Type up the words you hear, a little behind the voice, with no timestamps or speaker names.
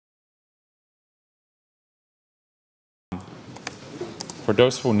For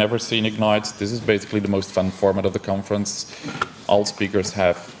those who never seen Ignite, this is basically the most fun format of the conference. All speakers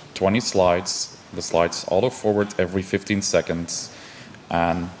have 20 slides. The slides auto forward every 15 seconds.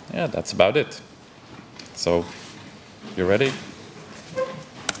 And yeah, that's about it. So, you ready?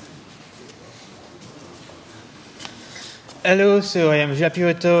 Hello, so I am Julien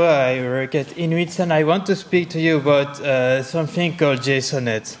Pivotto, I work at Inuit, and I want to speak to you about something called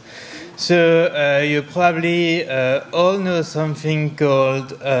JSONet. So you probably all know something called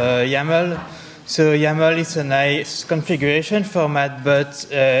YAML. So YAML is a nice configuration format, but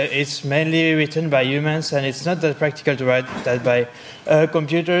it's mainly written by humans, and it's not that practical to write that by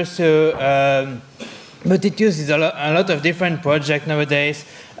computers. So, but it uses a lot of different projects nowadays.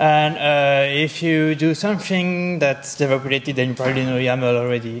 And if you do something that's developed related, then you probably know YAML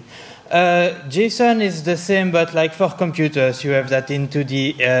already. JSON is the same, but like for computers, you have that into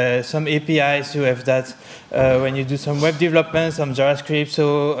the some APIs. You have that when you do some web development, some JavaScript.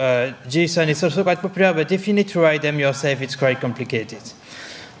 So JSON is also quite popular, but if you need to write them yourself, it's quite complicated.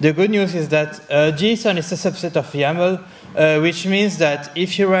 The good news is that JSON is a subset of YAML, which means that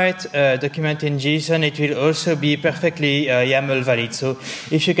if you write a document in JSON, it will also be perfectly YAML valid. So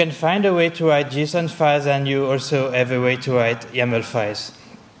if you can find a way to write JSON files, and you also have a way to write YAML files.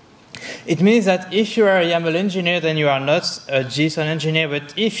 It means that if you are a YAML engineer, then you are not a JSON engineer,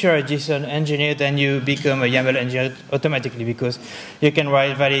 but if you're a JSON engineer, then you become a YAML engineer automatically, because you can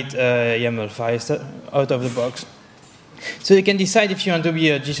write valid YAML files out of the box. So you can decide if you want to be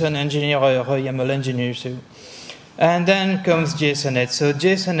a JSON engineer or a YAML engineer. So. And then comes JSONet. So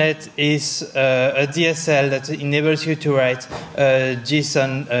JSONet is a DSL that enables you to write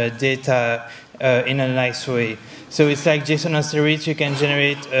JSON data in a nice way. So it's like JSON on steroids. You can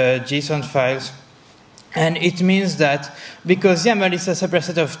generate JSON files. And it means that because YAML is a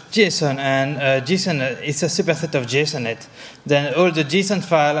superset of JSON, and JSON is a superset of JSONet, then all the JSON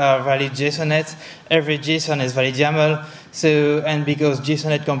files are valid JSONet. Every JSON is valid YAML. So, and because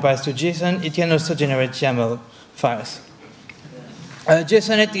JSONet compiles to JSON, it can also generate YAML files.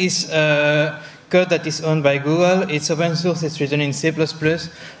 JSONet is code that is owned by Google. It's open source. It's written in C++.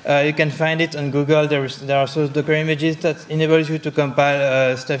 You can find it on Google. There are also Docker images that enables you to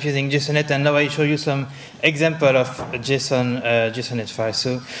compile stuff using JSONet. And now I show you some example of JSONet files.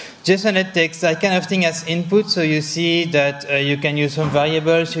 So JSONet takes that kind of thing as input. So you see that you can use some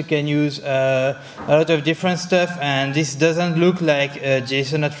variables. You can use a lot of different stuff. And this doesn't look like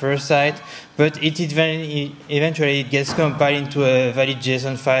JSON at first sight, but eventually it gets compiled into a valid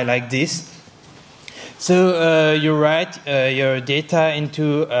JSON file like this. So you write your data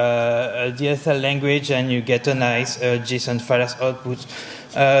into a DSL language, and you get a nice JSON file as output.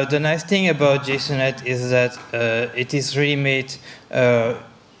 The nice thing about JSONet is that it is really made.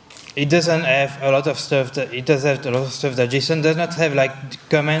 It doesn't have a lot of stuff. It does have a lot of stuff that JSON does not have, like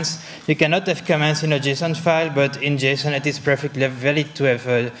comments. You cannot have comments in a JSON file, but in JSONet it's perfectly valid to have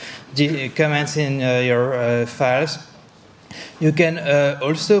comments in your files. You can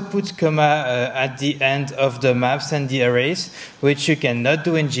also put comma at the end of the maps and the arrays, which you cannot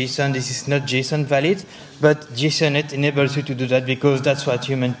do in JSON. This is not JSON valid, but JSONet enables you to do that, because that's what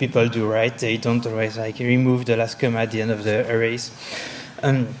human people do, right? They don't always like remove the last comma at the end of the arrays.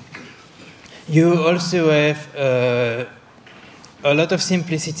 You also have a lot of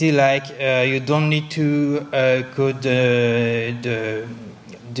simplicity, like you don't need to code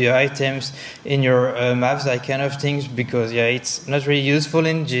the items in your maps, that kind of things, because yeah, it's not really useful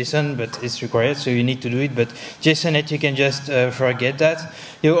in JSON, but it's required, so you need to do it. But JSONet, you can just forget that.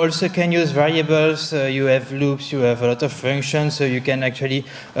 You also can use variables. You have loops. You have a lot of functions, so you can actually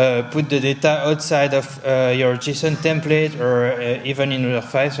put the data outside of your JSON template, or even in other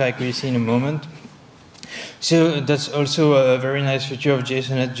files, like we'll see in a moment. So that's also a very nice feature of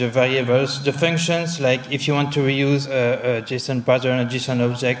JSONet, the variables. The functions, like if you want to reuse a JSON pattern, a JSON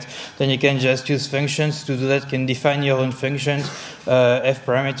object, then you can just use functions. To do that, you can define your own functions, have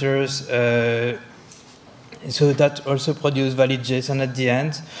parameters, so that also produce valid JSON at the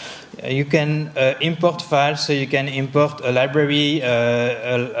end. You can import files, so you can import a library,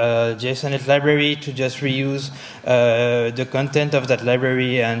 a JSONet library, to just reuse the content of that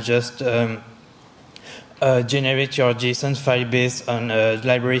library, and just generate your JSON file based on a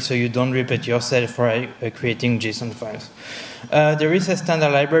library, so you don't repeat yourself for creating JSON files. There is a standard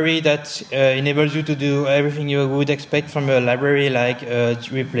library that enables you to do everything you would expect from a library, like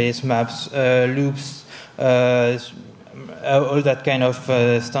replace maps, loops, all that kind of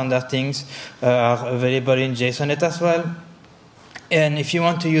standard things are available in JSONet as well. And if you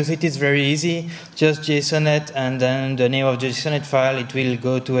want to use it, it's very easy. Just JSONet and then the name of the JSONet file, it will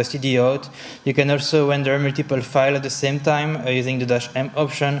go to a CD out. You can also render multiple files at the same time using the -m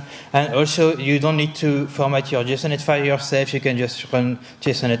option. And also, you don't need to format your JSONet file yourself. You can just run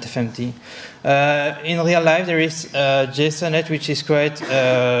JSONet fmt. In real life, there is JSONet, which is quite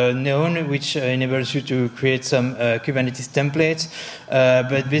known, which enables you to create some Kubernetes templates.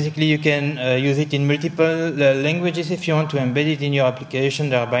 But basically, you can use it in multiple languages if you want to embed it in your application.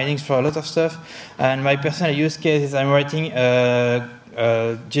 There are bindings for a lot of stuff. And my personal use case is I'm writing a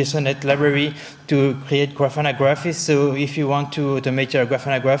JSONet library to create Grafana graphics. So if you want to automate your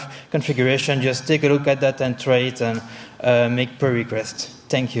Grafana graph configuration, just take a look at that and try it and make pull requests.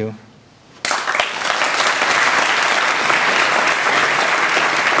 Thank you.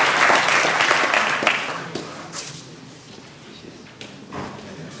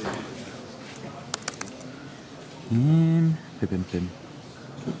 And pim.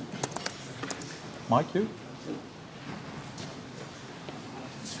 Mike, you?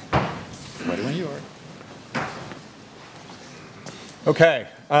 Ready when you are. Okay,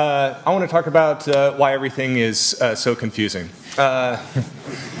 I want to talk about why everything is so confusing.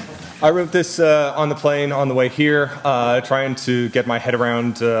 I wrote this on the plane on the way here, trying to get my head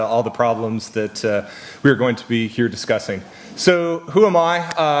around all the problems that we're going to be here discussing. So, who am I?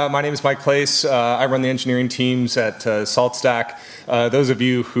 My name is Mike Place. I run the engineering teams at SaltStack. Those of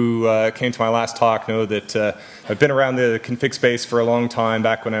you who came to my last talk know that I've been around the config space for a long time.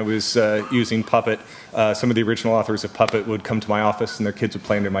 Back when I was using Puppet, some of the original authors of Puppet would come to my office and their kids would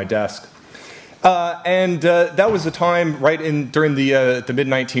play under my desk. That was a time during the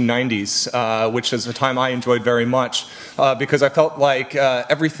mid-1990s, which is a time I enjoyed very much because I felt like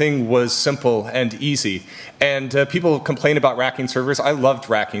everything was simple and easy. And people complain about racking servers. I loved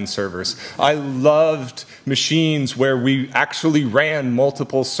racking servers. I loved machines where we actually ran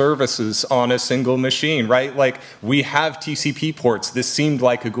multiple services on a single machine, right? Like, we have TCP ports. This seemed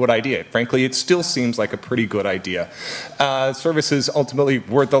like a good idea. Frankly, it still seems like a pretty good idea. Services ultimately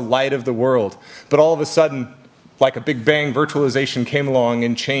were the light of the world. But all of a sudden, like a big bang, virtualization came along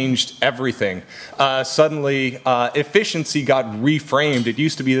and changed everything. Suddenly, efficiency got reframed. It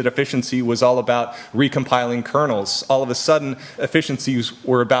used to be that efficiency was all about recompiling kernels. All of a sudden, efficiencies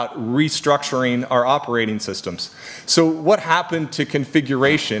were about restructuring our operating systems. So what happened to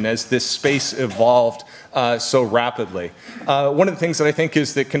configuration as this space evolved so rapidly? One of the things that I think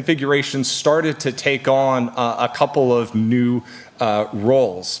is that configuration started to take on a couple of new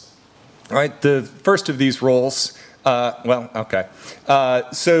roles. Right, the first of these roles,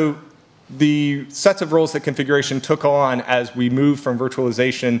 so the sets of roles that configuration took on as we moved from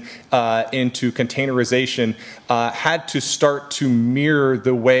virtualization into containerization had to start to mirror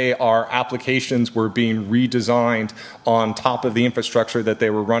the way our applications were being redesigned on top of the infrastructure that they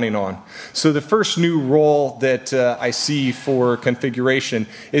were running on. So the first new role that I see for configuration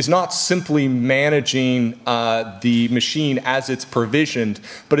is not simply managing the machine as it's provisioned,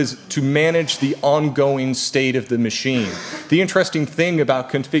 but is to manage the ongoing state of the machine. The interesting thing about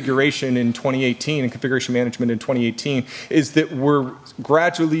configuration in 2018 and configuration management in 2018 is that we're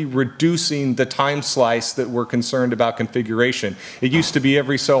gradually reducing the time slice that we're concerned about configuration. It used to be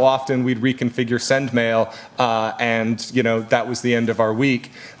every so often we'd reconfigure sendmail and that was the end of our week.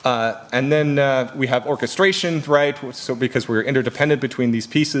 And then we have orchestration, right? So because we're interdependent between these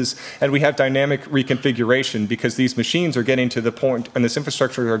pieces, and we have dynamic reconfiguration because these machines are getting to the point, and this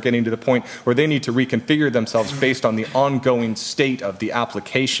infrastructure are getting to the point where they need to reconfigure themselves based on the ongoing state of the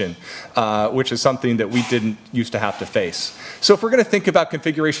application, which is something that we didn't used to have to face. So if we're going to think about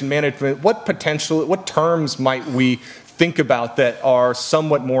configuration management, what terms might we think about that are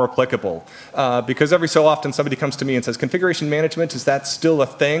somewhat more applicable? Because every so often somebody comes to me and says, configuration management, is that still a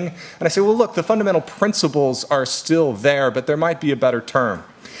thing? And I say, well, look, the fundamental principles are still there, but there might be a better term.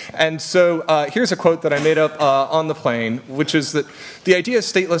 And so here's a quote that I made up on the plane, which is that the idea of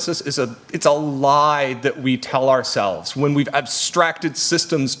statelessness it's a lie that we tell ourselves when we've abstracted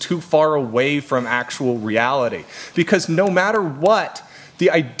systems too far away from actual reality. Because no matter what, the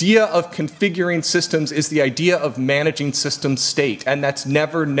idea of configuring systems is the idea of managing system state, and that's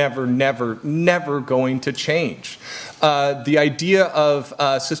never, never, never, never going to change. The idea of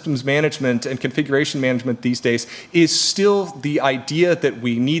systems management and configuration management these days is still the idea that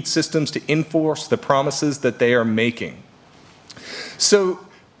we need systems to enforce the promises that they are making. So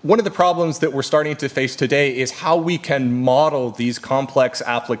one of the problems that we're starting to face today is how we can model these complex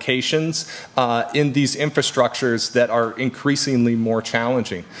applications in these infrastructures that are increasingly more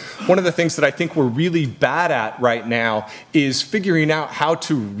challenging. One of the things that I think we're really bad at right now is figuring out how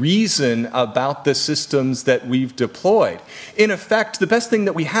to reason about the systems that we've deployed. In effect, the best thing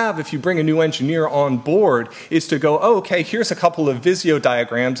that we have if you bring a new engineer on board is to go, oh, okay, here's a couple of Visio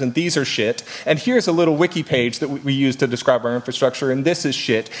diagrams and these are shit, and here's a little wiki page that we use to describe our infrastructure and this is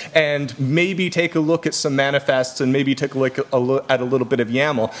shit, and maybe take a look at some manifests and maybe take a look at a little bit of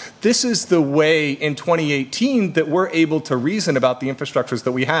YAML. This is the way in 2018 that we're able to reason about the infrastructures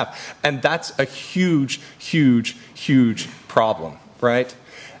that we have. And that's a huge, huge, huge problem, right?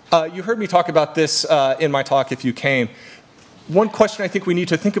 You heard me talk about this in my talk if you came. One question I think we need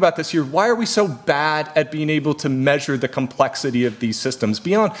to think about this year, why are we so bad at being able to measure the complexity of these systems?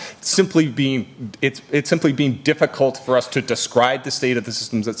 Beyond simply being, it's simply being difficult for us to describe the state of the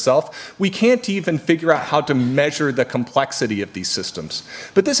systems itself, we can't even figure out how to measure the complexity of these systems.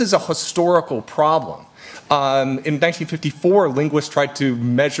 But this is a historical problem. In 1954, linguists tried to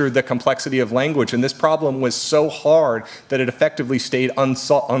measure the complexity of language, and this problem was so hard that it effectively stayed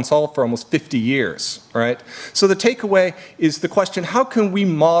unsolved for almost 50 years, right? So the takeaway is the question, how can we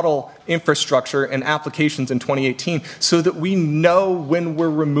model infrastructure and applications in 2018 so that we know when we're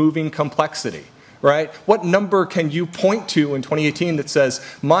removing complexity? Right? What number can you point to in 2018 that says,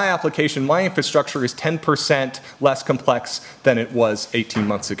 my application, my infrastructure is 10% less complex than it was 18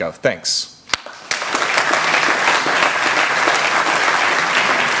 months ago? Thanks.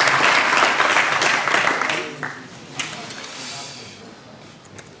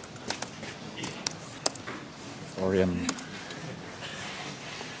 Florian.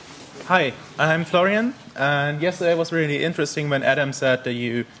 Hi, I'm Florian, and yesterday was really interesting when Adam said that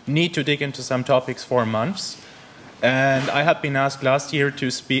you need to dig into some topics for months. And I had been asked last year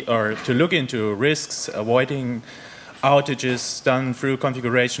to look into risks, avoiding outages done through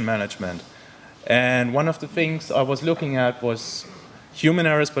configuration management. And one of the things I was looking at was human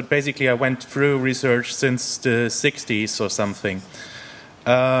errors, but basically I went through research since the 60s or something.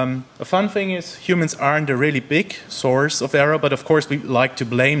 A fun thing is humans aren't a really big source of error, but of course we like to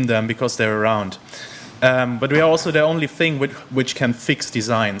blame them because they're around. But we are also the only thing which can fix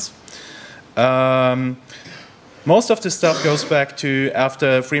designs. Most of the stuff goes back to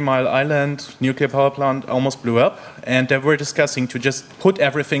after 3 Mile Island nuclear power plant almost blew up, and they were discussing to just put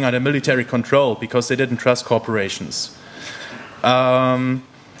everything under military control because they didn't trust corporations. I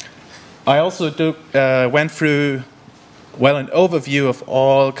also went through an overview of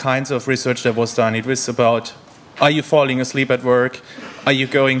all kinds of research that was done. It was about, are you falling asleep at work? Are you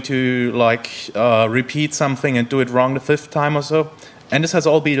going to repeat something and do it wrong the 5th time or so? And this has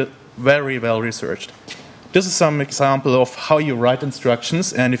all been very well researched. This is some example of how you write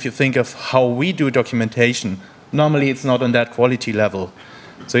instructions, and if you think of how we do documentation, normally it's not on that quality level.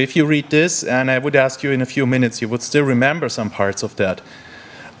 So if you read this, and I would ask you in a few minutes, you would still remember some parts of that.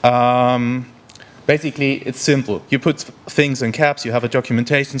 Basically, it's simple. You put things in caps, you have a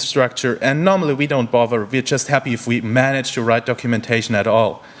documentation structure, and normally we don't bother. We're just happy if we manage to write documentation at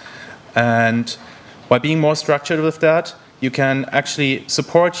all. And by being more structured with that, you can actually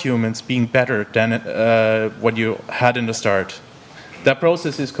support humans being better than what you had in the start. That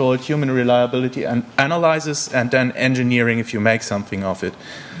process is called human reliability and analysis, and then engineering if you make something of it.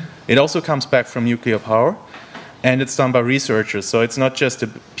 It also comes back from nuclear power. And it's done by researchers, so it's not just the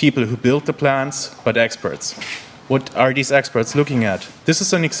people who build the plants, but experts. What are these experts looking at? This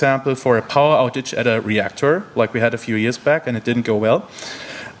is an example for a power outage at a reactor, like we had a few years back, and it didn't go well.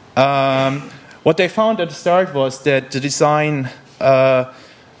 What they found at the start was that the design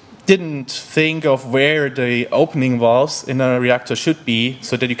didn't think of where the opening valves in a reactor should be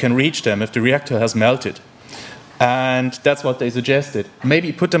so that you can reach them if the reactor has melted. And that's what they suggested.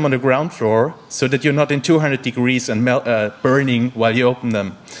 Maybe put them on the ground floor so that you're not in 200 degrees and burning while you open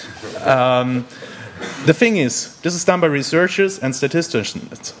them. The thing is, this is done by researchers and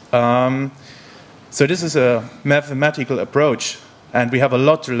statisticians. So this is a mathematical approach, and we have a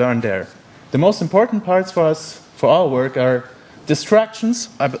lot to learn there. The most important parts for us, for our work, are distractions.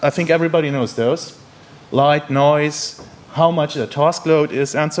 I think everybody knows those. Light, noise, how much the task load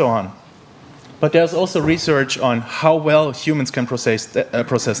is, and so on. But there's also research on how well humans can process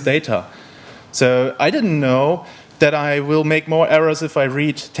data. So I didn't know that I will make more errors if I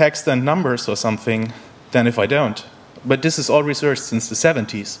read text and numbers or something than if I don't. But this is all researched since the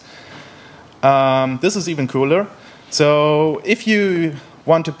 70s. This is even cooler. So if you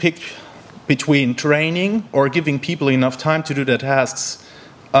want to pick between training or giving people enough time to do their tasks,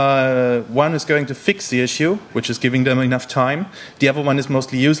 One is going to fix the issue, which is giving them enough time. The other one is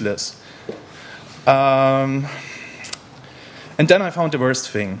mostly useless. And then I found the worst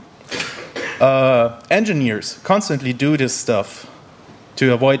thing. Engineers constantly do this stuff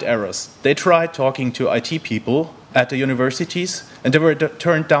to avoid errors. They tried talking to IT people at the universities, and they were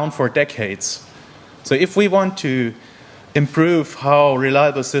turned down for decades. So if we want to improve how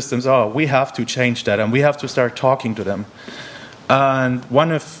reliable systems are, we have to change that, and we have to start talking to them. And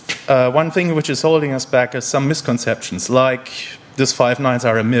one thing which is holding us back is some misconceptions, like this 5 nines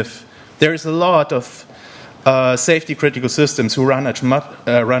are a myth. There is a lot of safety-critical systems who run at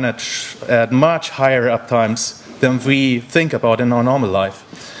much higher uptimes than we think about in our normal life.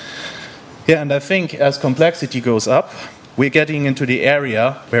 Yeah, and I think as complexity goes up, we're getting into the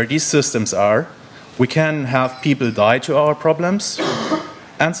area where these systems are. We can have people die to our problems,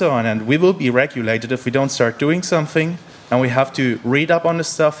 and so on. And we will be regulated if we don't start doing something, and we have to read up on this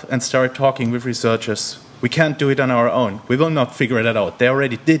stuff and start talking with researchers. We can't do it on our own. We will not figure that out. They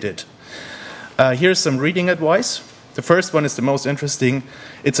already did it. Here's some reading advice. The first one is the most interesting.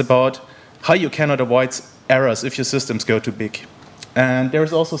 It's about how you cannot avoid errors if your systems go too big. And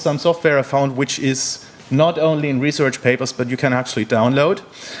there's also some software I found which is not only in research papers, but you can actually download.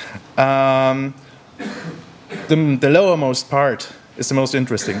 The lowermost part is the most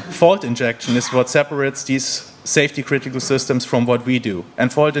interesting. Fault injection is what separates these safety-critical systems from what we do.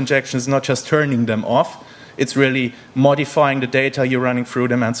 And fault injection is not just turning them off, it's really modifying the data you're running through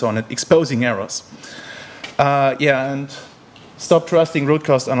them and so on, and exposing errors. Yeah, and stop trusting root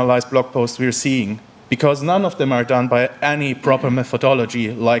cause analyzed blog posts we're seeing, because none of them are done by any proper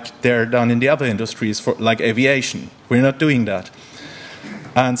methodology like they're done in the other industries, like aviation. We're not doing that.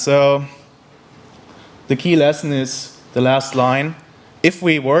 And so the key lesson is the last line. If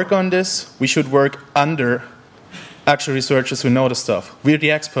we work on this, we should work under actual researchers who know the stuff. We're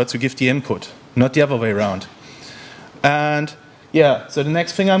the experts who give the input, not the other way around. And yeah, so the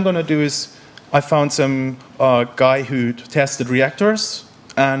next thing I'm going to do is I found some guy who tested reactors,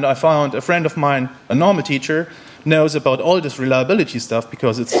 and I found a friend of mine, a normal teacher, knows about all this reliability stuff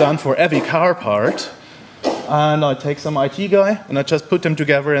because it's done for every car part. And I take some IT guy and I just put them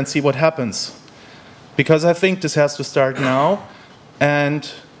together and see what happens. Because I think this has to start now, and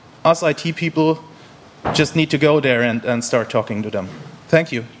us IT people just need to go there and start talking to them.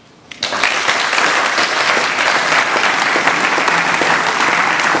 Thank you.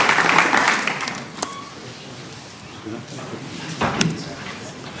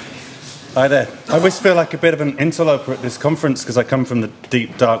 Hi there. I always feel like a bit of an interloper at this conference because I come from the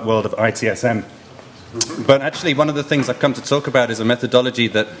deep, dark world of ITSM. But actually, one of the things I've come to talk about is a methodology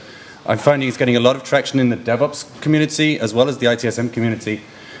that I'm finding is getting a lot of traction in the DevOps community as well as the ITSM community.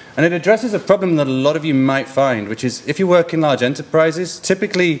 And it addresses a problem that a lot of you might find, which is if you work in large enterprises,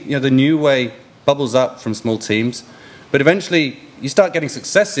 typically the new way bubbles up from small teams. But eventually, you start getting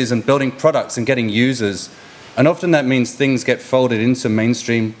successes and building products and getting users. And often that means things get folded into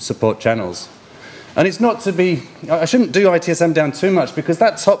mainstream support channels. And it's not to be, I shouldn't do ITSM down too much because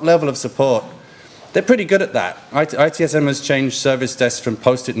that top level of support, they're pretty good at that. ITSM has changed service desks from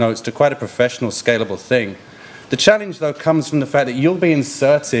post-it notes to quite a professional, scalable thing. The challenge, though, comes from the fact that you'll be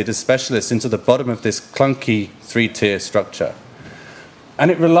inserted as specialists into the bottom of this clunky 3-tier structure.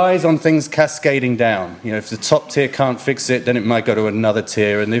 And it relies on things cascading down. If the top tier can't fix it, then it might go to another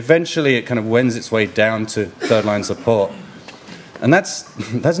tier, and eventually it kind of wends its way down to third-line support. And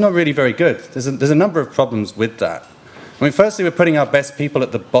that's not really very good. There's a number of problems with that. I mean, firstly, we're putting our best people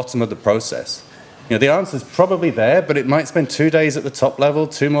at the bottom of the process. The answer's probably there, but it might spend 2 days at the top level,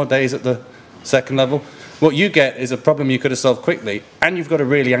 2 more days at the second level. What you get is a problem you could have solved quickly, and you've got a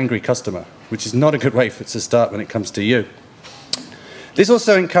really angry customer, which is not a good way for it to start when it comes to you. This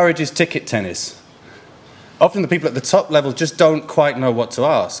also encourages ticket tennis. Often the people at the top level just don't quite know what to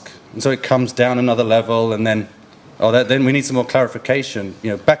ask, and so it comes down another level, and then, then we need some more clarification.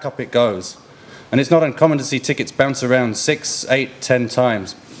 Back up it goes. And it's not uncommon to see tickets bounce around 6, 8, 10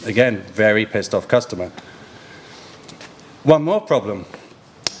 times. Again, very pissed off customer. One more problem.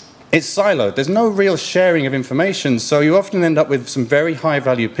 It's siloed. There's no real sharing of information, so you often end up with some very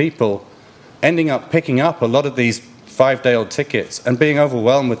high-value people ending up picking up a lot of these 5-day-old tickets and being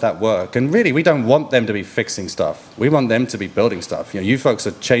overwhelmed with that work. And really, we don't want them to be fixing stuff. We want them to be building stuff. You folks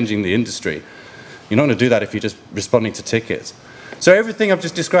are changing the industry. You're not going to do that if you're just responding to tickets. So everything I've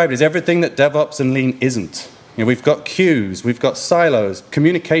just described is everything that DevOps and Lean isn't. We've got queues, we've got silos.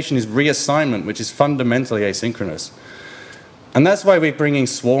 Communication is reassignment, which is fundamentally asynchronous. And that's why we're bringing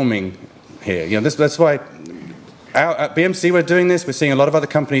swarming here. That's why At BMC, we're doing this. We're seeing a lot of other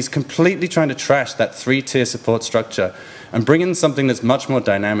companies completely trying to trash that three-tier support structure and bring in something that's much more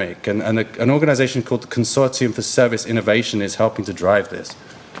dynamic. And an organization called the Consortium for Service Innovation is helping to drive this.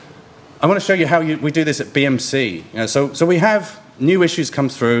 I want to show you how we do this at BMC. So we have new issues come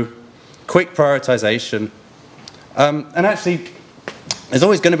through, quick prioritization, and actually, there's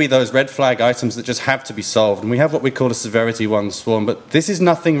always going to be those red flag items that just have to be solved. And we have what we call a severity 1 swarm, but this is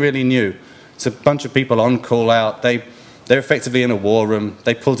nothing really new. It's a bunch of people on call out. They're effectively in a war room.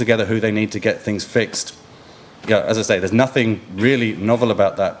 They pull together who they need to get things fixed. Yeah, as I say, there's nothing really novel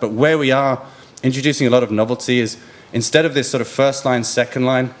about that. But where we are introducing a lot of novelty is instead of this sort of first line, second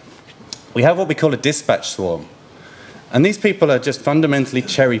line, we have what we call a dispatch swarm. And these people are just fundamentally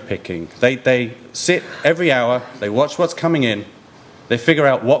cherry picking. They sit every hour, they watch what's coming in, they figure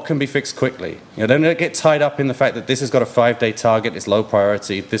out what can be fixed quickly. They don't get tied up in the fact that this has got a 5-day target, it's low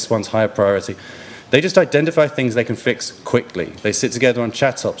priority, this one's higher priority. They just identify things they can fix quickly. They sit together on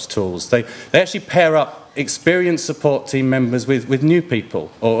chat ops tools. They actually pair up experienced support team members with new people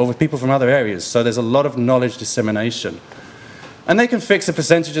or with people from other areas. So there's a lot of knowledge dissemination. And they can fix a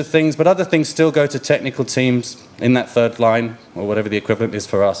percentage of things, but other things still go to technical teams in that third line, or whatever the equivalent is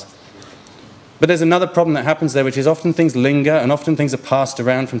for us. But there's another problem that happens there, which is often things linger and often things are passed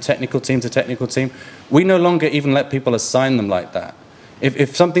around from technical team to technical team. We no longer even let people assign them like that.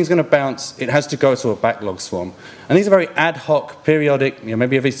 If something's going to bounce, it has to go to a backlog swarm. And these are very ad hoc, periodic,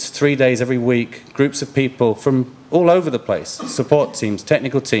 maybe every 3 days, every week, groups of people from all over the place, support teams,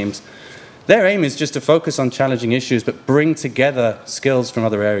 technical teams. Their aim is just to focus on challenging issues, but bring together skills from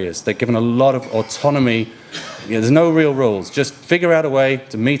other areas. They're given a lot of autonomy. There's no real rules. Just figure out a way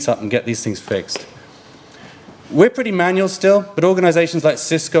to meet up and get these things fixed. We're pretty manual still, but organizations like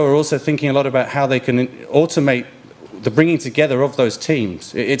Cisco are also thinking a lot about how they can automate the bringing together of those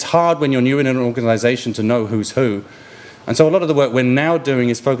teams. It's hard when you're new in an organization to know who's who. And so a lot of the work we're now doing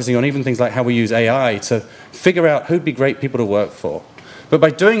is focusing on even things like how we use AI to figure out who'd be great people to work for. But by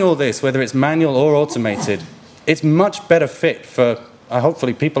doing all this, whether it's manual or automated, it's much better fit for,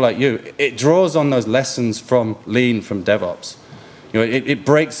 hopefully, people like you. It draws on those lessons from Lean, from DevOps. It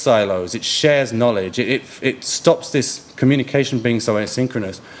breaks silos, it shares knowledge, it stops this communication being so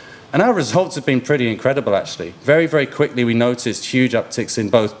asynchronous. And our results have been pretty incredible, actually. Very, very quickly, we noticed huge upticks in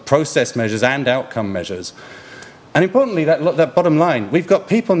both process measures and outcome measures. And importantly, that bottom line, we've got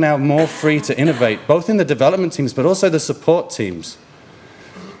people now more free to innovate, both in the development teams, but also the support teams.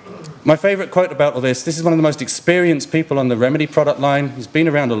 My favorite quote about all this is one of the most experienced people on the Remedy product line. He's been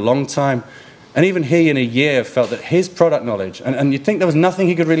around a long time. And even he, in a year, felt that his product knowledge, and you'd think there was nothing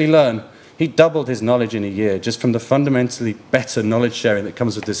he could really learn, he doubled his knowledge in a year just from the fundamentally better knowledge sharing that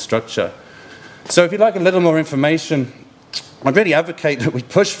comes with this structure. So if you'd like a little more information, I'd really advocate that we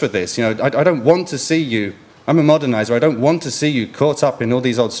push for this. I don't want to see you, I'm a modernizer, I don't want to see you caught up in all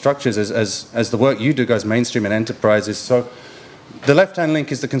these old structures as the work you do goes mainstream in enterprises. So the left-hand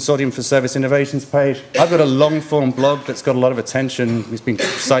link is the Consortium for Service Innovations page. I've got a long-form blog that's got a lot of attention. It's been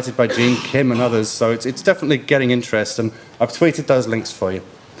cited by Gene Kim and others, so it's definitely getting interest, and I've tweeted those links for you.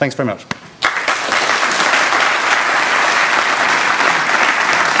 Thanks very much.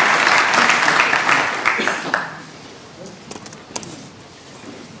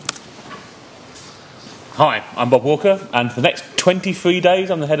 Hi, I'm Bob Walker, and for the next 23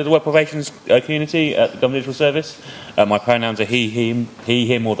 days I'm the head of the Web Operations community at the Government Digital Service. My pronouns are he,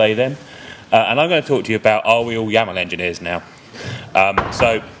 him, or they, them. And I'm going to talk to you about, are we all YAML engineers now?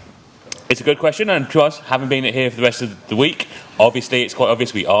 So it's a good question, and to us, having been here for the rest of the week, obviously it's quite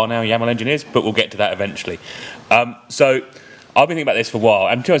obvious we are now YAML engineers, but we'll get to that eventually. So I've been thinking about this for a while,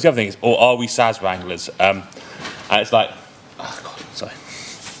 and to us the other thing is, or are we SaaS wranglers? And it's like, oh God,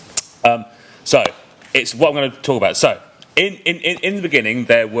 sorry. So it's what I'm going to talk about. So, in the beginning,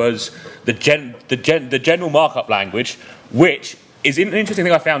 there was the general markup language, which is an interesting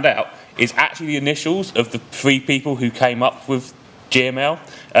thing I found out, is actually the initials of the 3 people who came up with GML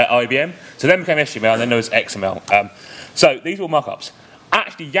at IBM. So then became HTML, and then there was XML. So these were markups.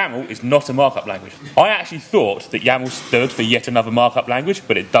 Actually, YAML is not a markup language. I actually thought that YAML stood for yet another markup language,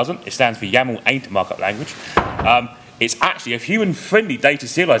 but it doesn't. It stands for YAML ain't a markup language. It's actually a human-friendly data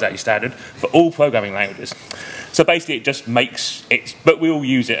serialization standard for all programming languages. So basically it just makes it, but we all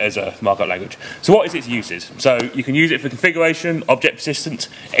use it as a markup language. So what is its uses? So you can use it for configuration, object persistence,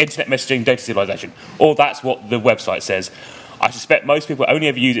 internet messaging, data serialization. Or that's what the website says. I suspect most people only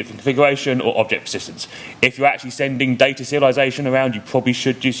ever use it for configuration or object persistence. If you're actually sending data serialization around, you probably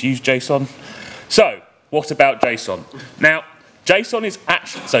should just use JSON. So what about JSON? Now, JSON is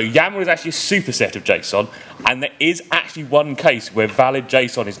actually, so YAML is actually a superset of JSON, and there is actually one case where valid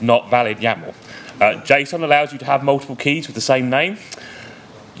JSON is not valid YAML. JSON allows you to have multiple keys with the same name.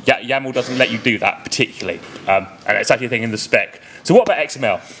 YAML doesn't let you do that particularly, and it's actually a thing in the spec. So what about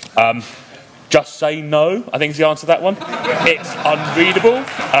XML? Just say no, I think is the answer to that one. It's unreadable.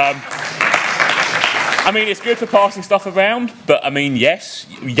 I mean, it's good for passing stuff around, but I mean, yes,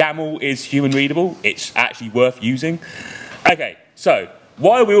 YAML is human readable. It's actually worth using. Okay, so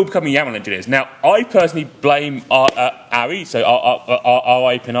why are we all becoming YAML engineers? Now, I personally blame Ari, so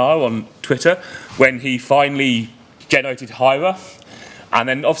R-I-P-N-R on Twitter, when he finally generated Hyra. And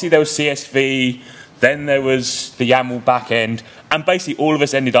then obviously there was CSV, then there was the YAML backend, and basically all of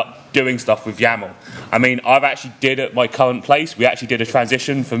us ended up doing stuff with YAML. I mean, I've actually did at my current place, we actually did a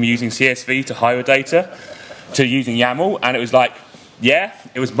transition from using CSV to Hyra data to using YAML, and it was like, yeah,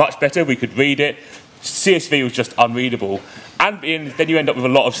 it was much better, we could read it. CSV was just unreadable, and then you end up with a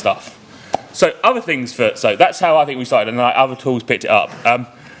lot of stuff. So other things so that's how I think we started, and like, other tools picked it up.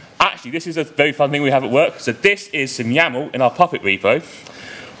 Actually, this is a very fun thing we have at work. So this is some YAML in our Puppet repo,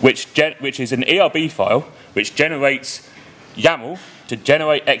 which is an ERB file which generates YAML to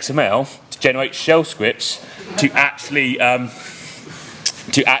generate XML to generate shell scripts to actually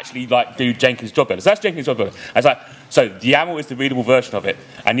like do Jenkins job builder. So that's Jenkins job builder. So the YAML is the readable version of it.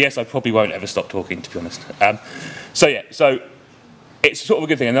 And yes, I probably won't ever stop talking, to be honest. So yeah, so it's sort of a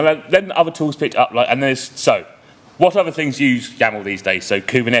good thing. And then other tools picked up, what other things use YAML these days? So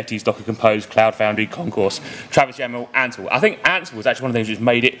Kubernetes, Docker Compose, Cloud Foundry, Concourse, Travis YAML, Ansible. I think Ansible was actually one of the things which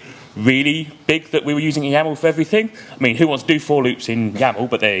made it really big that we were using YAML for everything. I mean, who wants to do for loops in YAML?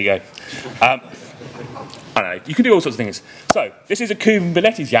 But there you go. I don't know. You can do all sorts of things. So this is a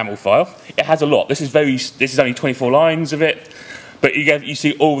Kubernetes YAML file. It has a lot. This is only 24 lines of it. But you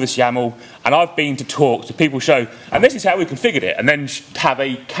see all this YAML, and I've been to talks to people show, and this is how we configured it, and then have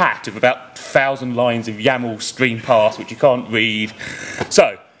a cat of about 1,000 lines of YAML stream path, which you can't read.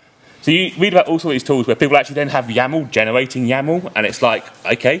 So you read about all sorts of these tools where people actually then have YAML generating YAML, and it's like,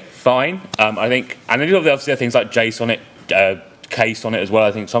 okay, fine, I think, and then you have the other things like JSON case on it as well,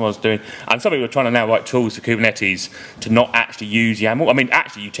 I think someone's doing, and some people are trying to now write tools for Kubernetes to not actually use YAML. I mean,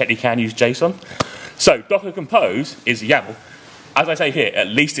 actually, you technically can use JSON. So Docker Compose is YAML. As I say here, at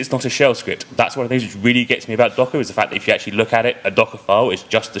least it's not a shell script. That's one of the things which really gets me about Docker, is the fact that if you actually look at it, a Docker file is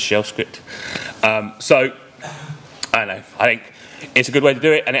just a shell script. So, I don't know, I think it's a good way to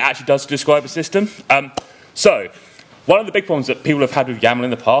do it, and it actually does describe a system. So, one of the big problems that people have had with YAML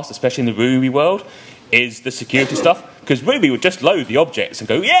in the past, especially in the Ruby world, is the security stuff, because Ruby would just load the objects and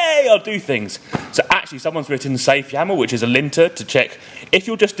go, yay, I'll do things. So actually someone's written safe YAML, which is a linter to check if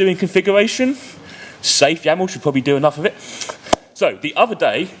you're just doing configuration, safe YAML should probably do enough of it. So the other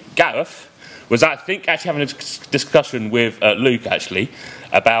day, Gareth was, I think, actually having a discussion with Luke, actually,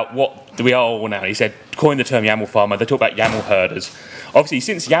 about what we are all now. He said, coin the term YAML farmer. They talk about YAML herders. Obviously,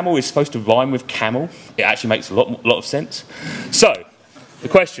 since YAML is supposed to rhyme with camel, it actually makes a lot of sense. So, the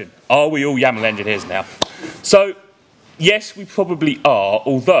question, are we all YAML engineers now? So, yes, we probably are,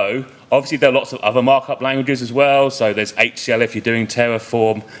 although, obviously, there are lots of other markup languages as well. So there's HCL if you're doing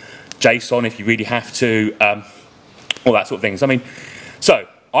Terraform, JSON if you really have to, all that sort of things. I mean, so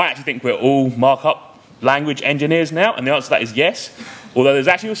I actually think we're all markup language engineers now, and the answer to that is yes. Although there's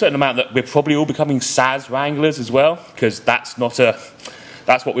actually a certain amount that we're probably all becoming SAS wranglers as well, because that's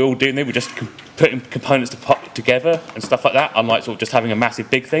what we're all doing there. We're just putting components together and stuff like that, unlike sort of just having a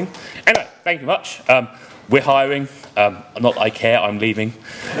massive big thing. Anyway, thank you much. We're hiring. Not that I care, I'm leaving.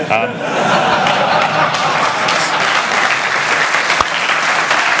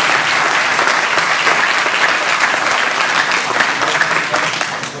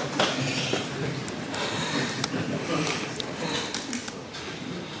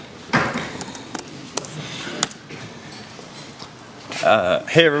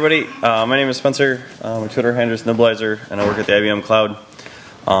 Hey everybody, my name is Spencer. My Twitter handle is Niblizer, and I work at the IBM Cloud.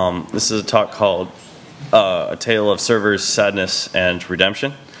 This is a talk called A Tale of Servers, Sadness, and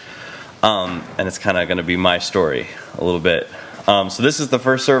Redemption. And it's kind of going to be my story a little bit. So this is the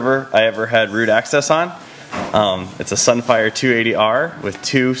first server I ever had root access on. It's a Sunfire 280R with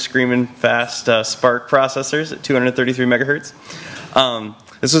 2 screaming fast Spark processors at 233 megahertz.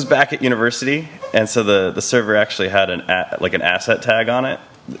 This was back at university, and so the server actually had an asset tag on it,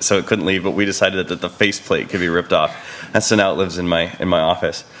 so it couldn't leave. But we decided that the faceplate could be ripped off, and so now it lives in my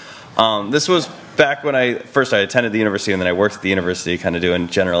office. This was back when I attended the university, and then I worked at the university, kind of doing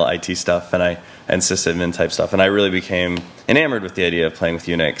general IT stuff and sysadmin type stuff. And I really became enamored with the idea of playing with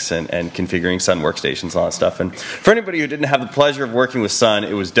Unix and configuring Sun workstations and all that stuff. And for anybody who didn't have the pleasure of working with Sun,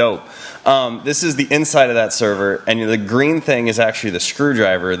 it was dope. This is the inside of that server, and the green thing is actually the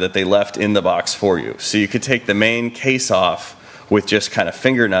screwdriver that they left in the box for you. So you could take the main case off with just kind of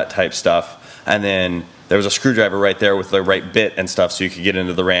finger nut type stuff. and then there was a screwdriver right there with the right bit and stuff, so you could get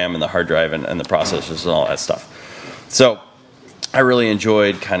into the RAM and the hard drive and the processors and all that stuff. So I really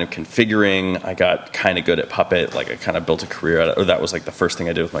enjoyed kind of configuring. I got kind of good at Puppet. Like I kind of built a career at it, or that was like the first thing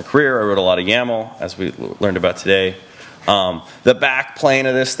I did with my career. I wrote a lot of YAML, as we learned about today. The back plane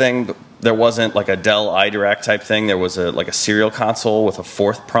of this thing, there wasn't like a Dell iDirect type thing. There was like a serial console with a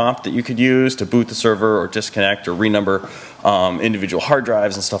 4th prompt that you could use to boot the server or disconnect or renumber individual hard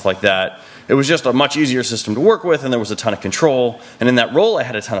drives and stuff like that. It was just a much easier system to work with, and there was a ton of control. And in that role, I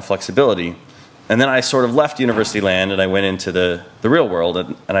had a ton of flexibility. And then I sort of left university land, and I went into the real world,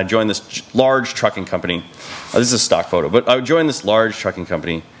 and I joined this large trucking company. This is a stock photo, but I joined this large trucking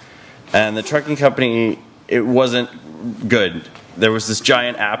company. And the trucking company, it wasn't good. There was this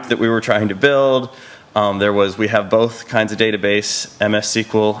giant app that we were trying to build. We have both kinds of database, MS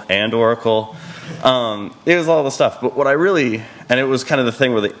SQL and Oracle. It was all the stuff. But what I really, and it was kind of the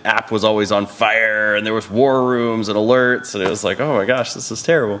thing where the app was always on fire, and there was war rooms and alerts, and it was like, oh my gosh, this is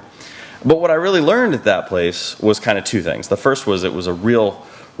terrible. But what I really learned at that place was kind of 2 things. The first was it was a real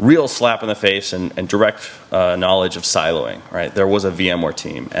slap in the face and direct knowledge of siloing, right? There was a VMware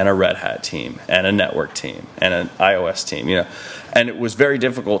team and a Red Hat team and a network team and an iOS team, you know. And it was very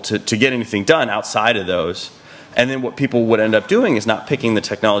difficult to get anything done outside of those. And then what people would end up doing is not picking the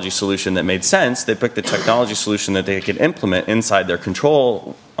technology solution that made sense. They picked the technology solution that they could implement inside their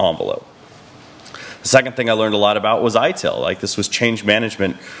control envelope. The second thing I learned a lot about was ITIL. Like, this was change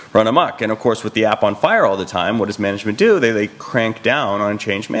management run amok. And of course, with the app on fire all the time, what does management do? They crank down on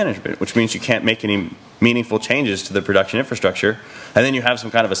change management, which means you can't make any meaningful changes to the production infrastructure. And then you have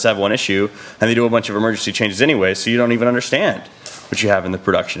some kind of a Sev 1 issue, and they do a bunch of emergency changes anyway, so you don't even understand what you have in the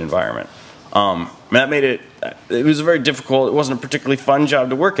production environment. That made it was a very difficult, it wasn't a particularly fun job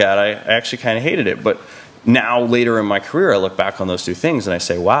to work at. I actually kind of hated it. But now, later in my career, I look back on those 2 things and I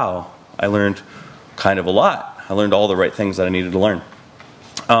say, wow, I learned kind of a lot. I learned all the right things that I needed to learn.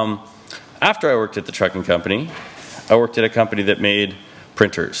 After I worked at the trucking company, I worked at a company that made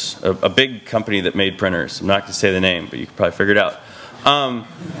printers, a big company that made printers. I'm not going to say the name, but you can probably figure it out.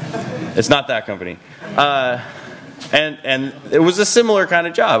 It's not that company. And it was a similar kind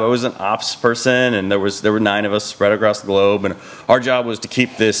of job. I was an ops person, and there were 9 of us spread across the globe, and our job was to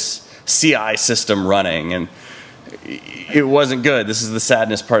keep this CI system running, and it wasn't good. This is the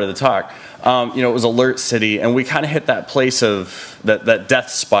sadness part of the talk. You know, it was alert city, and we kind of hit that place of that death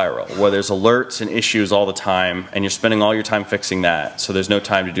spiral where there's alerts and issues all the time, and you're spending all your time fixing that, so there's no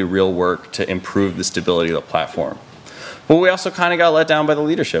time to do real work to improve the stability of the platform. But we also kind of got let down by the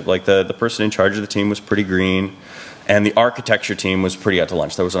leadership. Like, the person in charge of the team was pretty green, and the architecture team was pretty out to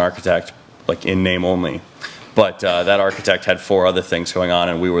lunch. There was an architect, like, in name only. But that architect had 4 other things going on,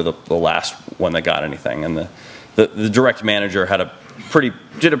 and we were the last one that got anything. And the direct manager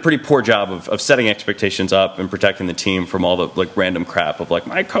did a pretty poor job of setting expectations up and protecting the team from all the, like, random crap of, like,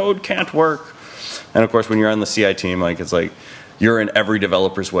 my code can't work. And of course, when you're on the CI team, like, it's like you're in every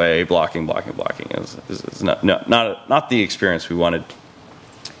developer's way, blocking. It's not the experience we wanted.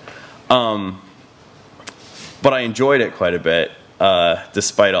 But I enjoyed it quite a bit,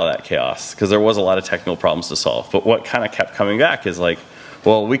 despite all that chaos, because there was a lot of technical problems to solve. But what kind of kept coming back is like,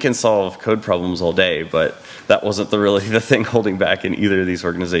 well, we can solve code problems all day, but that wasn't really the thing holding back in either of these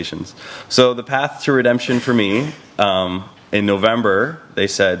organizations. So the path to redemption for me, in November, they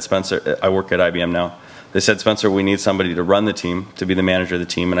said, Spencer, I work at IBM now, they said, Spencer, we need somebody to run the team, to be the manager of the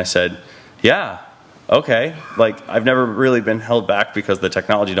team. And I said, yeah, okay. Like, I've never really been held back because the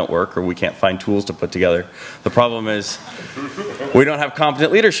technology don't work or we can't find tools to put together. The problem is we don't have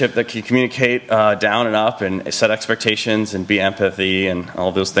competent leadership that can communicate down and up and set expectations and be empathy and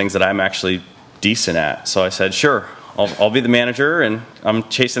all those things that I'm actually decent at. So I said, sure, I'll be the manager, and I'm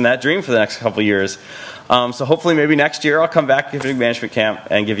chasing that dream for the next couple of years. So hopefully maybe next year I'll come back, give a big management camp,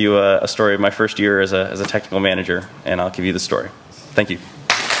 and give you a story of my first year as a technical manager, and I'll give you the story. Thank you.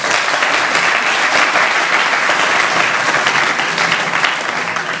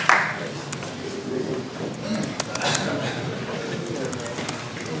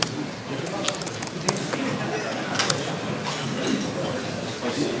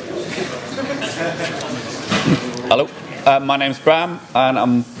 Hello, my name is Bram, and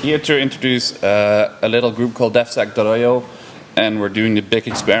I'm here to introduce a little group called DevSec.io, and we're doing a big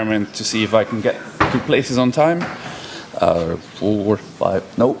experiment to see if I can get 2 places on time. 4,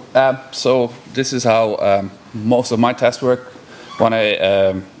 5, no. So this is how most of my test work, when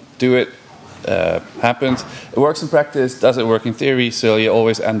I do it, happens. It works in practice, doesn't work in theory, so you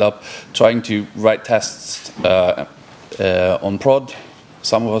always end up trying to write tests on prod.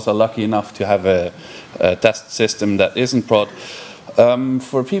 Some of us are lucky enough to have a test system that isn't prod,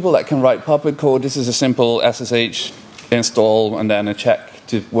 For people that can write Puppet code, this is a simple SSH install and then a check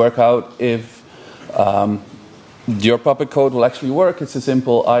to work out if your Puppet code will actually work. It's a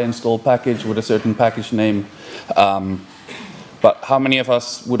simple I install package with a certain package name. But how many of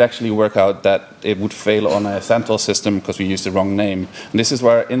us would actually work out that it would fail on a central system because we used the wrong name? And this is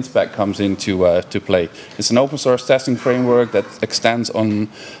where InSpec comes into to play. It's an open source testing framework that extends on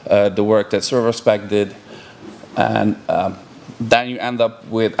the work that ServerSpec did. And then you end up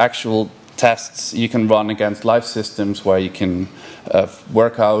with actual tests you can run against live systems where you can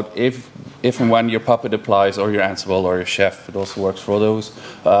work out if and when your Puppet applies, or your Ansible or your Chef. It also works for those.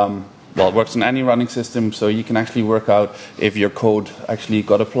 Well, it works on any running system, so you can actually work out if your code actually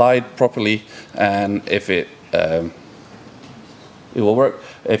got applied properly and if it will work.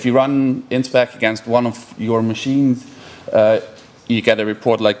 If you run InSpec against one of your machines, you get a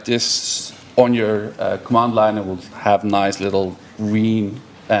report like this on your command line. It will have nice little green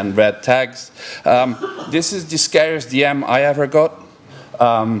and red tags. This is the scariest DM I ever got.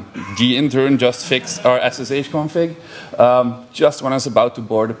 The intern just fixed our SSH config just when I was about to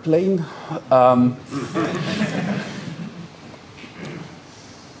board a plane.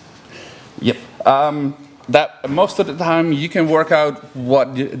 Yep. That most of the time you can work out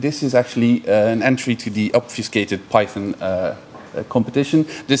what this is actually an entry to the obfuscated Python competition.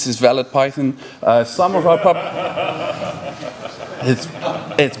 This is valid Python. Some of our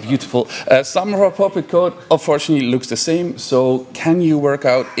it's beautiful. Some of our Puppet code, unfortunately, looks the same. So can you work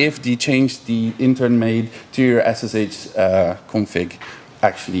out if the change the intern made to your SSH config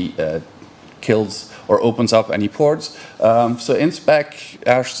actually kills or opens up any ports? So in spec,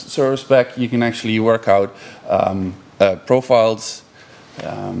 our server spec, you can actually work out profiles.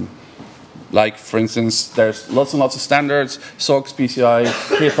 Like, for instance, there's lots and lots of standards, SOX, PCI,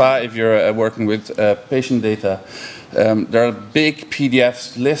 HIPAA, if you're working with patient data. There are big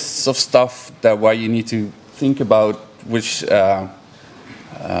PDFs, lists of stuff that why you need to think about which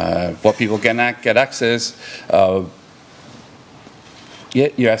what people can get access.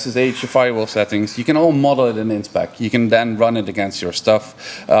 Your SSH, your firewall settings, you can all model it in InSpec. You can then run it against your stuff.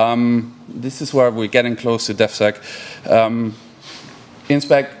 This is where we're getting close to DevSec.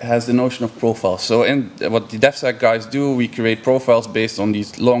 InSpec has the notion of profiles. So what the DevSec guys do, we create profiles based on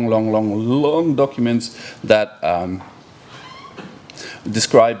these long documents that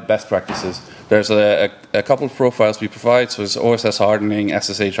describe best practices. There's a couple of profiles we provide. So it's OSS hardening,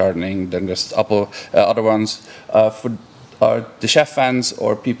 SSH hardening, then there's other ones. For the Chef fans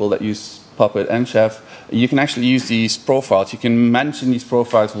or people that use Puppet and Chef, you can actually use these profiles. You can mention these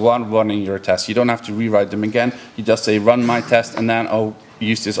profiles while running your test. You don't have to rewrite them again. You just say, run my test, and then, oh,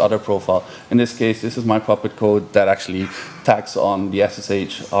 use this other profile. In this case, this is my Puppet code that actually tags on the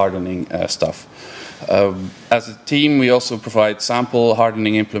SSH hardening stuff. As a team, we also provide sample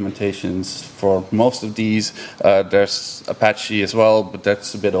hardening implementations for most of these. There's Apache as well, but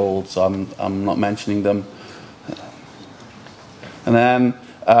that's a bit old, so I'm not mentioning them. And then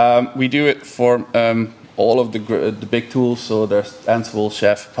we do it for all of the big tools, so there's Ansible,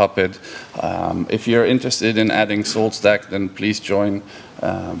 Chef, Puppet. If you're interested in adding SaltStack, then please join.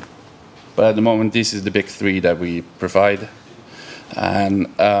 But at the moment, this is the big three that we provide. And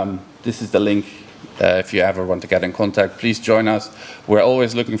this is the link. If you ever want to get in contact, please join us. We're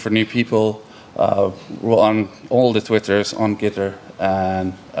always looking for new people. We're on all the Twitters, on Gitter,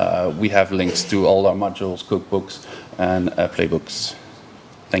 and we have links to all our modules, cookbooks, and playbooks.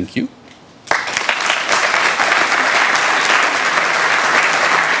 Thank you.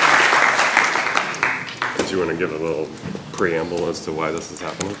 Do you want to give a little preamble as to why this is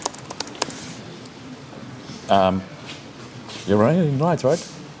happening? You're running Ignite,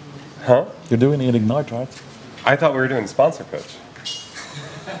 right? Huh? You're doing an Ignite, right? I thought we were doing sponsor pitch.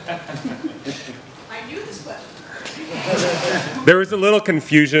 I knew this question. There was a little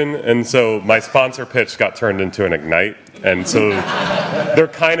confusion, and so my sponsor pitch got turned into an Ignite, and so they're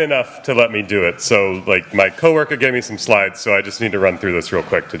kind enough to let me do it. So, like, my coworker gave me some slides, so I just need to run through this real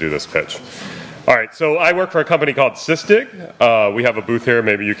quick to do this pitch. All right, so I work for a company called Sysdig. We have a booth here.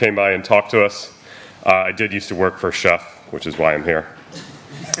 Maybe you came by and talked to us. I did used to work for Chef, which is why I'm here.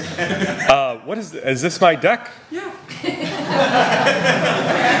 What is this my deck? Yeah.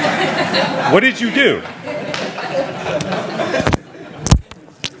 What did you do?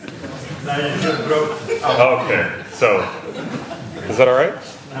 Okay, so is that all right?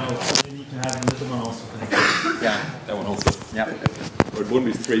 No, you need to have a little one also. Yeah, that one also. Yeah. Or it won't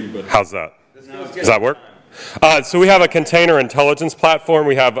be streamed, but... How's that? Does that work? So we have a container intelligence platform.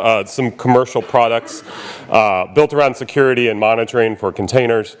 We have some commercial products built around security and monitoring for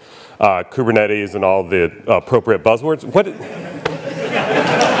containers, Kubernetes, and all the appropriate buzzwords.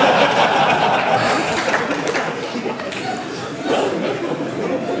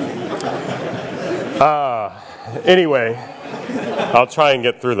 Anyway, I'll try and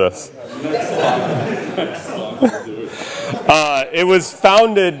get through this. It was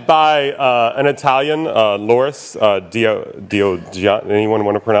founded by an Italian, Loris Dio. Anyone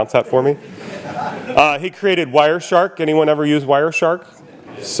want to pronounce that for me? He created Wireshark. Anyone ever use Wireshark?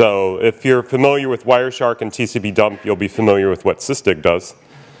 So if you're familiar with Wireshark and TCP dump, you'll be familiar with what Sysdig does.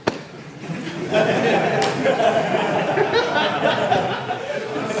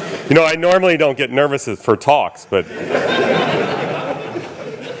 You know, I normally don't get nervous for talks, but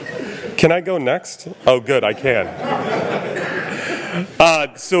can I go next? Oh, good, I can.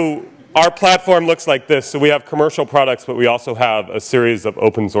 So our platform looks like this. So we have commercial products, but we also have a series of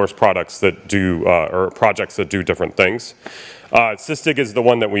open source products that do, or projects that do different things. Sysdig is the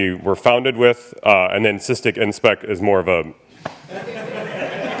one that we were founded with, and then Sysdig Inspec is more of a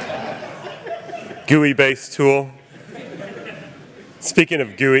GUI-based tool. Speaking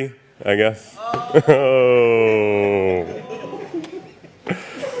of GUI, I guess. Oh.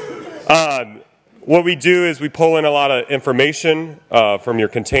 What we do is we pull in a lot of information from your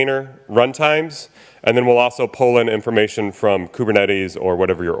container runtimes, and then we'll also pull in information from Kubernetes or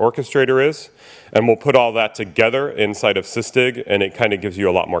whatever your orchestrator is, and we'll put all that together inside of Sysdig, and it kind of gives you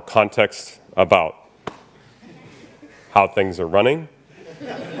a lot more context about how things are running.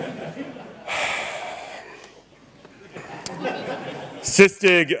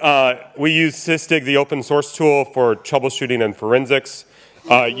 Sysdig, we use Sysdig, the open source tool, for troubleshooting and forensics.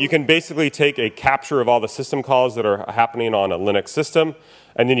 You can basically take a capture of all the system calls that are happening on a Linux system,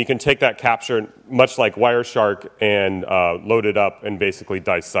 and then you can take that capture, much like Wireshark, and load it up and basically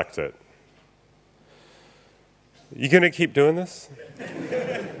dissect it. You gonna keep doing this?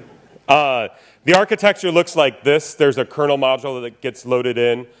 The architecture looks like this. There's a kernel module that gets loaded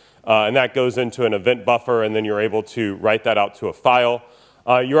in, and that goes into an event buffer, and then you're able to write that out to a file.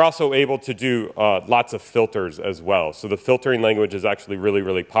 You're also able to do lots of filters as well. So the filtering language is actually really,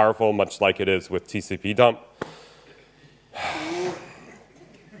 really powerful, much like it is with TCP dump.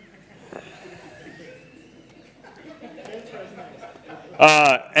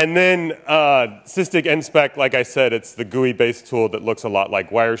 And then Sysdig Inspec, like I said, it's the GUI-based tool that looks a lot like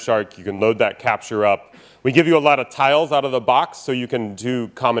Wireshark. You can load that capture up. We give you a lot of tiles out of the box, so you can do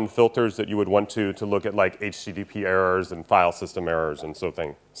common filters that you would want to look at, like HTTP errors and file system errors and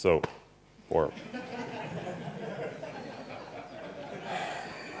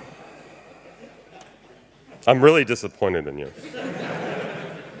I'm really disappointed in you.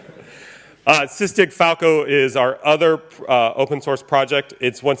 Sysdig Falco is our other open source project.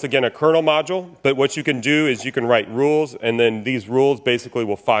 It's once again a kernel module, but what you can do is you can write rules, and then these rules basically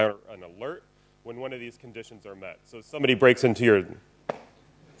will fire an alert when one of these conditions are met. So if somebody breaks into your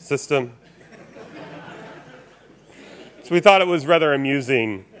system. So we thought it was rather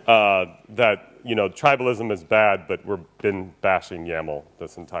amusing that, you know, tribalism is bad, but we've been bashing YAML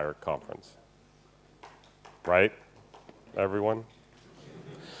this entire conference. Right, everyone?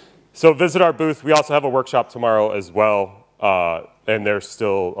 So visit our booth. We also have a workshop tomorrow as well, and there's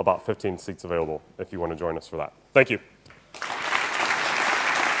still about 15 seats available if you want to join us for that. Thank you.